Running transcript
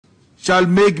shall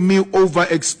make me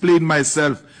over-explain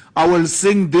myself. I will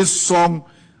sing this song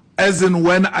as in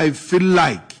when I feel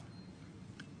like.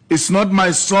 It's not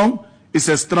my song, it's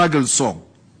a struggle song.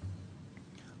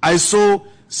 I saw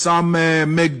some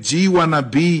McG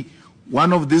wannabe,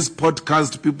 one of these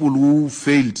podcast people who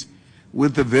failed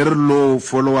with a very low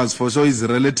followers, for so his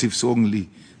relatives only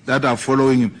that are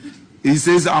following him. He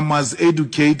says, I must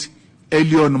educate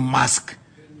Elon Musk.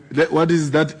 What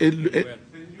is that?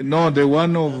 No, the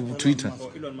one of Twitter.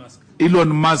 Elon Musk. Elon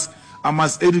Musk. I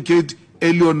must educate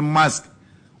Elon Musk.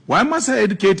 Why must I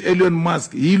educate Elon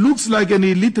Musk? He looks like an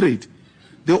illiterate.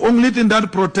 The only thing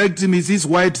that protects him is his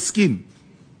white skin.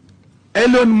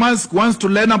 Elon Musk wants to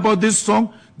learn about this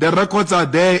song. The records are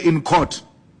there in court.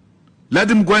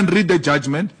 Let him go and read the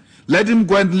judgment. Let him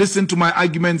go and listen to my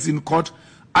arguments in court.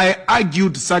 I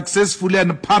argued successfully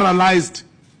and paralyzed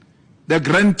the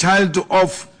grandchild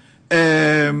of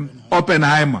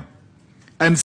Oppenheimer.